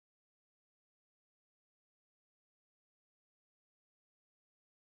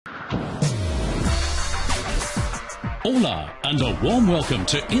Hola and a warm welcome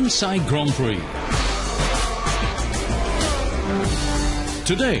to Inside Grand Prix.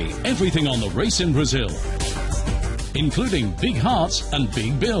 Today, everything on the race in Brazil, including big hearts and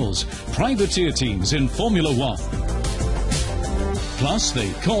big bills, privateer teams in Formula One. Plus,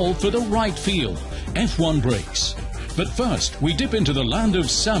 they call for the right field, F1 brakes. But first, we dip into the land of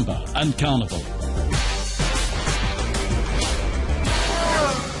samba and carnival.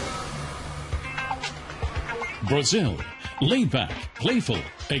 Brazil, laid back, playful,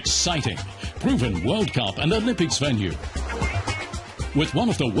 exciting, proven World Cup and Olympics venue. With one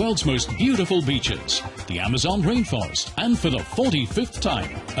of the world's most beautiful beaches, the Amazon rainforest, and for the 45th time,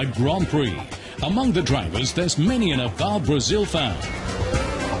 a Grand Prix. Among the drivers, there's many an avowed Brazil fan.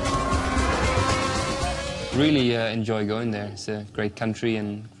 Really enjoy going there. It's a great country,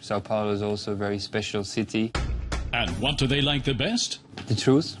 and Sao Paulo is also a very special city. And what do they like the best? The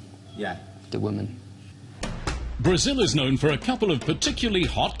truth? Yeah. The women. Brazil is known for a couple of particularly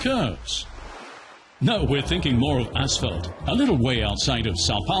hot curves. No, we're thinking more of asphalt. A little way outside of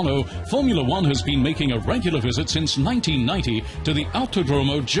Sao Paulo, Formula One has been making a regular visit since 1990 to the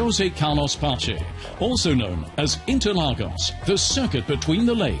Autodromo José Carlos Pache, also known as Interlagos, the circuit between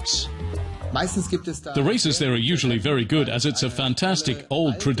the lakes. The races there are usually very good, as it's a fantastic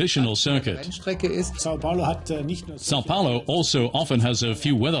old traditional circuit. Sao Paulo also often has a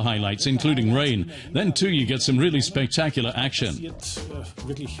few weather highlights, including rain. Then too you get some really spectacular action,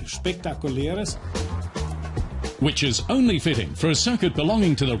 which is only fitting for a circuit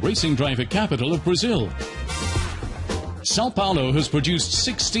belonging to the racing driver capital of Brazil. Sao Paulo has produced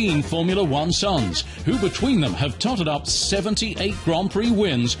 16 Formula One sons, who between them have totted up 78 Grand Prix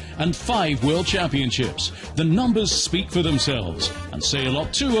wins and 5 World Championships. The numbers speak for themselves and say a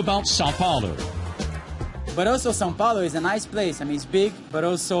lot too about Sao Paulo. But also Sao Paulo is a nice place. I mean, it's big, but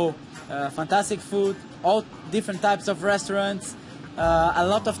also fantastic food, all different types of restaurants. A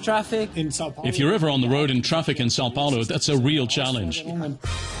lot of traffic. If you're ever on the road in traffic in Sao Paulo, that's a real challenge.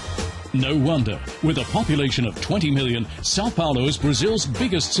 No wonder. With a population of 20 million, Sao Paulo is Brazil's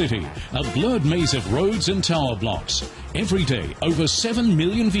biggest city, a blurred maze of roads and tower blocks. Every day, over 7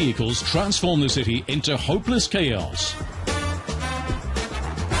 million vehicles transform the city into hopeless chaos.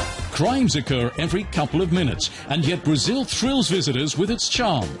 Crimes occur every couple of minutes, and yet Brazil thrills visitors with its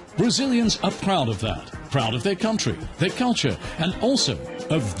charm. Brazilians are proud of that, proud of their country, their culture, and also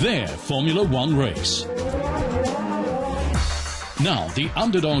of their Formula One race. Now, the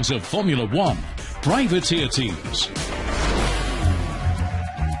underdogs of Formula One, privateer teams.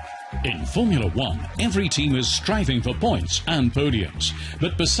 In Formula One, every team is striving for points and podiums.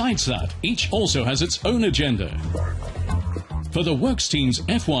 But besides that, each also has its own agenda. For the works teams,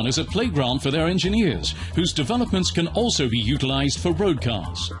 F1 is a playground for their engineers, whose developments can also be utilized for road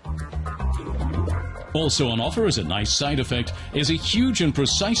cars. Also on offer as a nice side effect is a huge and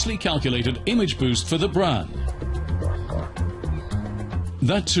precisely calculated image boost for the brand.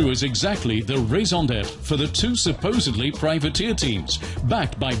 That too is exactly the raison d'etre for the two supposedly privateer teams,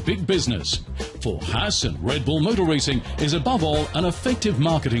 backed by big business. For Haas and Red Bull Motor Racing is above all an effective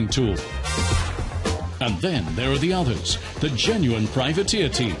marketing tool. And then there are the others, the genuine privateer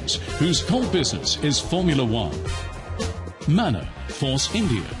teams, whose whole business is Formula One. Manor, Force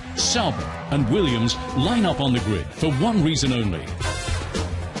India, Sauber and Williams line up on the grid for one reason only.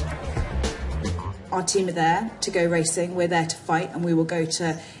 Our team are there to go racing, we're there to fight, and we will go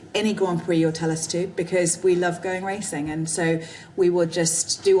to any Grand Prix you'll tell us to, because we love going racing, and so we will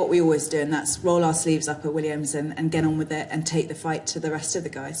just do what we always do, and that's roll our sleeves up at Williams and get on with it and take the fight to the rest of the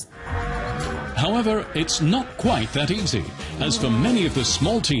guys. However, it's not quite that easy, as for many of the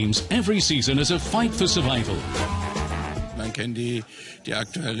small teams, every season is a fight for survival. The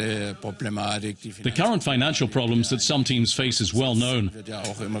current financial problems that some teams face is well known.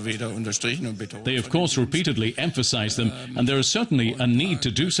 They of course repeatedly emphasize them, and there is certainly a need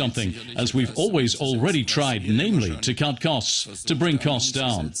to do something, as we've always already tried, namely to cut costs, to bring costs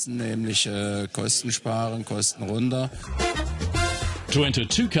down. To enter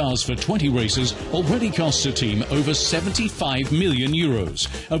 2 cars for 20 races already costs a team over 75 million euros,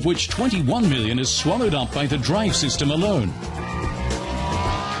 of which 21 million is swallowed up by the drive system alone.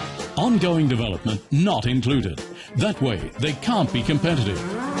 Ongoing development not included. That way, they can't be competitive.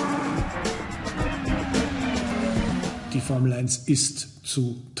 Die Formel 1 ist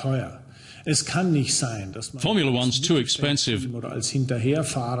zu teuer. Es kann nicht sein, dass man Formula One's too expensive. oder als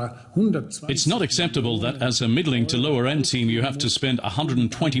Hinterherfahrer 120. It's not acceptable that as a middling to lower end team you have to spend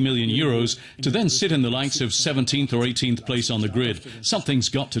 120 million euros to then sit in the likes of 17th or 18th place on the grid. Something's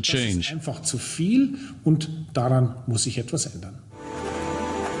got to change. Das ist einfach zu viel und daran muss sich etwas ändern.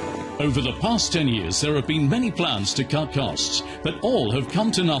 Over the past 10 years, there have been many plans to cut costs, but all have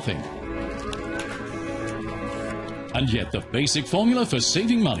come to nothing. And yet the basic formula for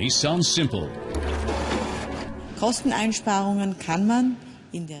saving money sounds simple. Kosteneinsparungen kann man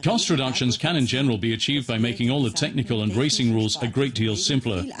Cost reductions can in general be achieved by making all the technical and racing rules a great deal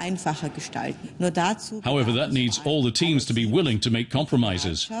simpler. However, that needs all the teams to be willing to make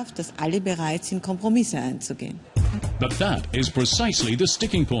compromises. But that is precisely the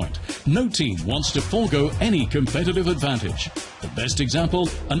sticking point. No team wants to forego any competitive advantage. The best example,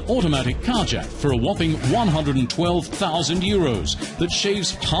 an automatic car jack for a whopping €112,000 that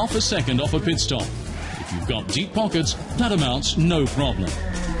shaves half a second off a pit stop. If you've got deep pockets, that amounts no problem.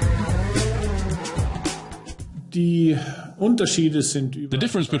 The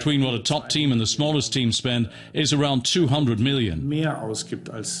difference between what a top team and the smallest team spend is around 200 million. Mehr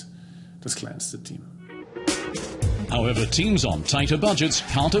ausgibt als das kleinste Team. However, teams on tighter budgets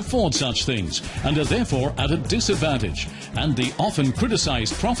can't afford such things and are therefore at a disadvantage. And the often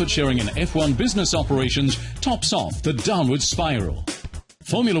criticized profit sharing in F1 business operations tops off the downward spiral.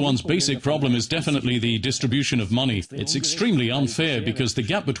 Formula One's basic problem is definitely the distribution of money. It's extremely unfair because the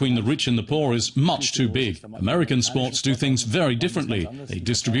gap between the rich and the poor is much too big. American sports do things very differently. They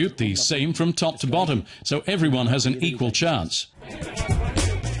distribute the same from top to bottom, so everyone has an equal chance.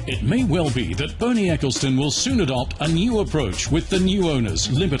 It may well be that Bernie Ecclestone will soon adopt a new approach with the new owners,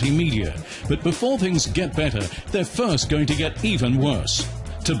 Liberty Media. But before things get better, they're first going to get even worse.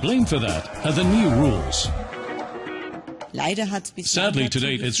 To blame for that are the new rules. Sadly, to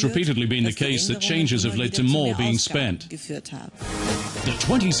date, it's repeatedly been the case that changes have led to more being spent. The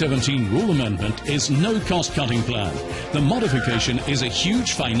 2017 rule amendment is no cost-cutting plan. The modification is a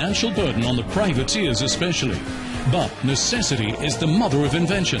huge financial burden on the privateers especially. But necessity is the mother of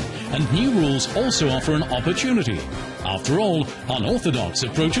invention, and new rules also offer an opportunity. After all, unorthodox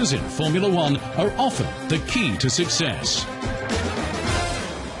approaches in Formula One are often the key to success.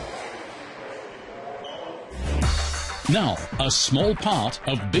 Now, a small part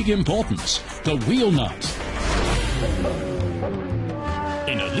of big importance, the wheel nut.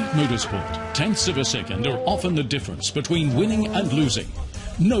 In elite motorsport, tenths of a second are often the difference between winning and losing.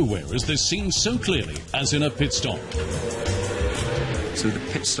 Nowhere is this seen so clearly as in a pit stop. So the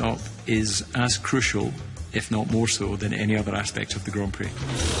pit stop is as crucial, if not more so, than any other aspect of the Grand Prix.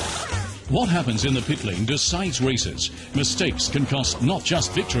 What happens in the pit lane decides races. Mistakes can cost not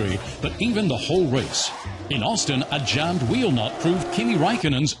just victory, but even the whole race. In Austin, a jammed wheel nut proved Kimi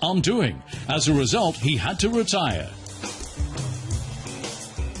Raikkonen's undoing. As a result, he had to retire.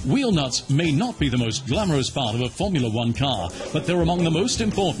 Wheel nuts may not be the most glamorous part of a Formula One car, but they're among the most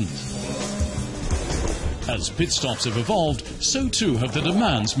important. As pit stops have evolved, so too have the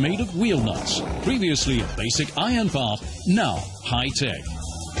demands made of wheel nuts. Previously a basic iron part, now high-tech.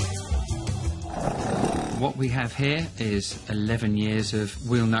 What we have here is 11 years of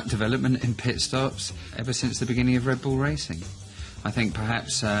wheel nut development in pit stops ever since the beginning of Red Bull racing. I think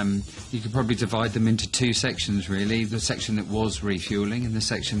perhaps you could probably divide them into two sections really, the section that was refuelling and the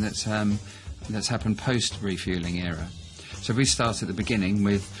section that's happened post-refuelling era. So we start at the beginning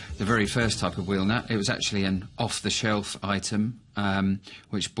with the very first type of wheel nut. It was actually an off-the-shelf item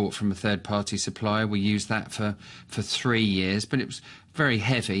which bought from a third-party supplier. We used that for 3 years, but it was very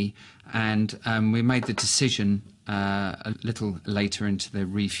heavy, and we made the decision a little later into the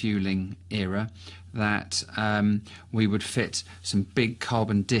refuelling era that we would fit some big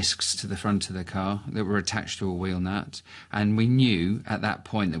carbon discs to the front of the car that were attached to a wheel nut, and we knew at that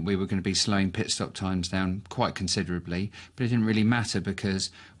point that we were going to be slowing pit stop times down quite considerably, but it didn't really matter because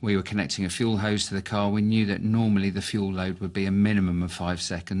we were connecting a fuel hose to the car. We knew that normally the fuel load would be a minimum of 5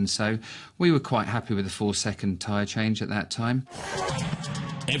 seconds, so we were quite happy with the 4-second tyre change at that time.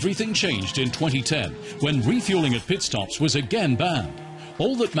 Everything changed in 2010 when refuelling at pit stops was again banned.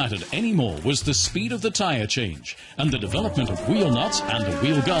 All that mattered anymore was the speed of the tyre change, and the development of wheel nuts and the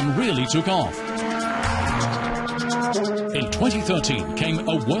wheel gun really took off. In 2013 came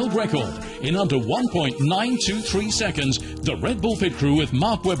a world record. In under 1.923 seconds, the Red Bull pit crew with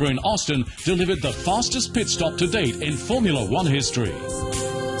Mark Webber in Austin delivered the fastest pit stop to date in Formula One history.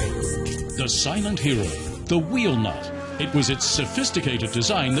 The silent hero, the wheel nut. It was its sophisticated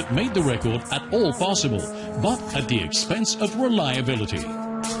design that made the record at all possible, but at the expense of reliability.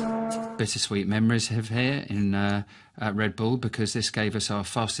 Bittersweet memories have here in at Red Bull, because this gave us our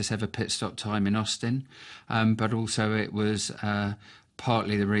fastest ever pit stop time in Austin, but also it was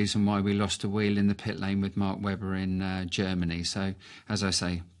partly the reason why we lost a wheel in the pit lane with Mark Webber in Germany. So, as I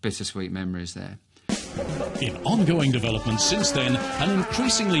say, bittersweet memories there. In ongoing development since then, an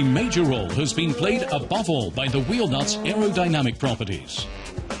increasingly major role has been played above all by the wheel nut's aerodynamic properties.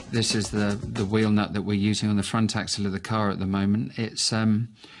 This is the wheel nut that we're using on the front axle of the car at the moment. It's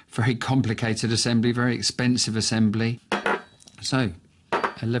very complicated assembly, very expensive assembly. So,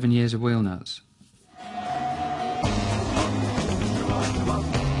 11 years of wheel nuts.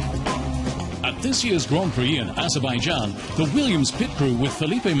 At this year's Grand Prix in Azerbaijan, the Williams pit crew with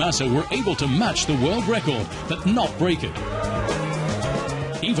Felipe Massa were able to match the world record, but not break it.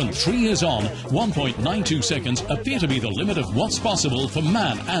 Even 3 years on, 1.92 seconds appear to be the limit of what's possible for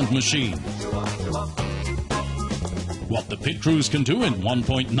man and machine. What the pit crews can do in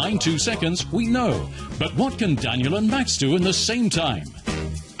 1.92 seconds, we know. But what can Daniel and Max do in the same time?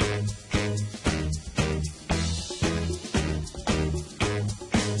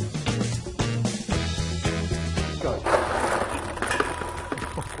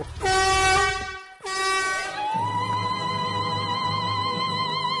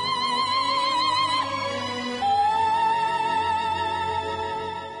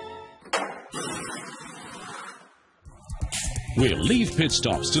 We'll leave pit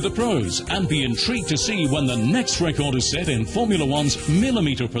stops to the pros and be intrigued to see when the next record is set in Formula One's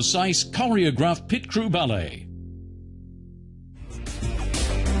millimetre-precise choreographed pit crew ballet.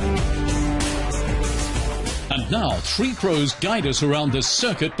 And now 3 pros guide us around the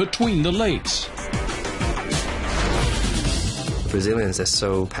circuit between the lakes. Brazilians are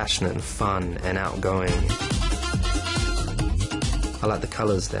so passionate and fun and outgoing. I like the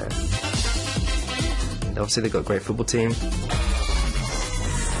colours there. Obviously they've got a great football team.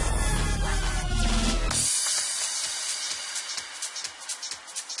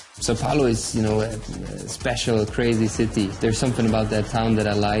 Sao Paulo is, you know, a special, crazy city. There's something about that town that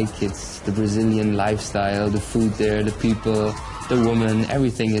I like. It's the Brazilian lifestyle, the food there, the people, the woman,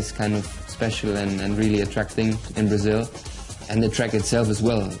 everything is kind of special and really attracting in Brazil. And the track itself as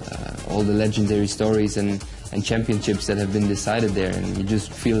well, all the legendary stories and championships that have been decided there, and you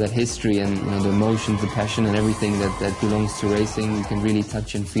just feel that history and, you know, the emotions, the passion and everything that belongs to racing. You can really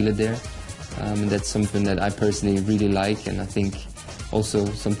touch and feel it there. And that's something that I personally really like, and I think also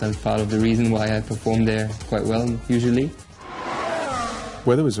sometimes part of the reason why I perform there quite well usually.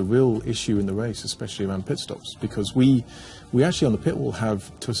 Weather is a real issue in the race, especially around pit stops, because we actually on the pit wall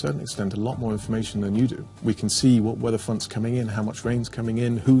have, to a certain extent, a lot more information than you do. We can see what weather front's coming in, how much rain's coming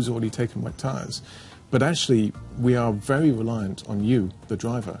in, who's already taken wet tyres. But actually, we are very reliant on you, the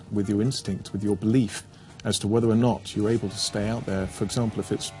driver, with your instinct, with your belief as to whether or not you're able to stay out there. For example,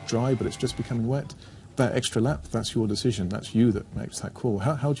 if it's dry but it's just becoming wet, that extra lap, that's your decision. That's you that makes that call.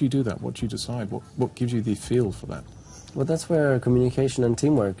 How do you do that? What do you decide? What gives you the feel for that? Well, that's where communication and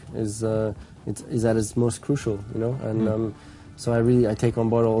teamwork is at its most crucial, you know. And so I take on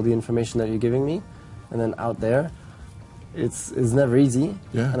board all the information that you're giving me, and then out there, it's never easy.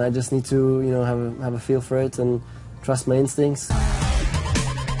 Yeah. And I just need to, you know, have a feel for it and trust my instincts.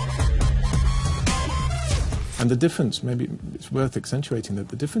 And the difference, maybe it's worth accentuating that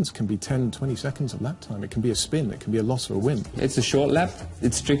the difference can be 10, 20 seconds of lap time. It can be a spin, it can be a loss or a win. It's a short lap,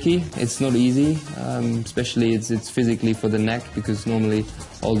 it's tricky, it's not easy, especially it's physically for the neck, because normally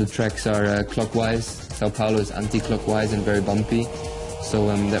all the tracks are clockwise. Sao Paulo is anti-clockwise and very bumpy, so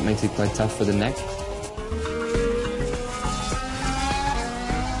that makes it quite tough for the neck.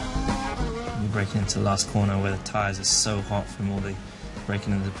 You're breaking into the last corner where the tyres are so hot from all the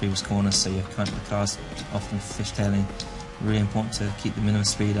braking into the previous corners, so your the car's often fishtailing. Really important to keep the minimum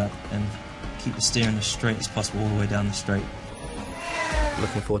speed up and keep the steering as straight as possible all the way down the straight.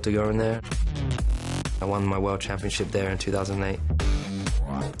 Looking forward to going there. I won my world championship there in 2008.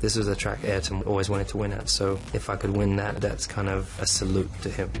 This was a track Ayrton always wanted to win at, so if I could win that, that's kind of a salute to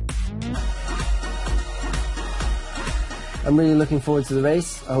him. I'm really looking forward to the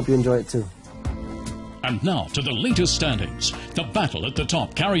race. I hope you enjoy it too. And now to the latest standings. The battle at the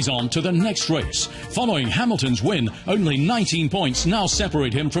top carries on to the next race. Following Hamilton's win, only 19 points now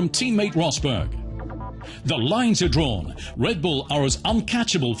separate him from teammate Rosberg. The lines are drawn. Red Bull are as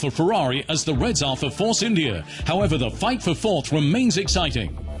uncatchable for Ferrari as the Reds are for Force India. However, the fight for fourth remains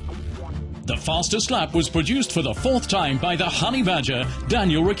exciting. The fastest lap was produced for the 4th time by the Honey Badger,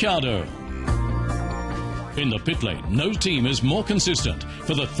 Daniel Ricciardo. In the pit lane, no team is more consistent.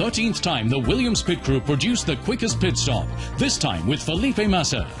 For the 13th time, the Williams pit crew produced the quickest pit stop, this time with Felipe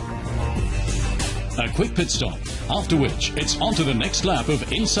Massa. A quick pit stop, after which it's on to the next lap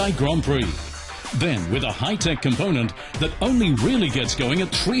of Inside Grand Prix. Then, with a high-tech component that only really gets going at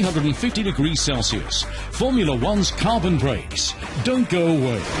 350 degrees Celsius, Formula One's carbon brakes. Don't go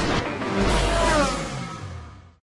away.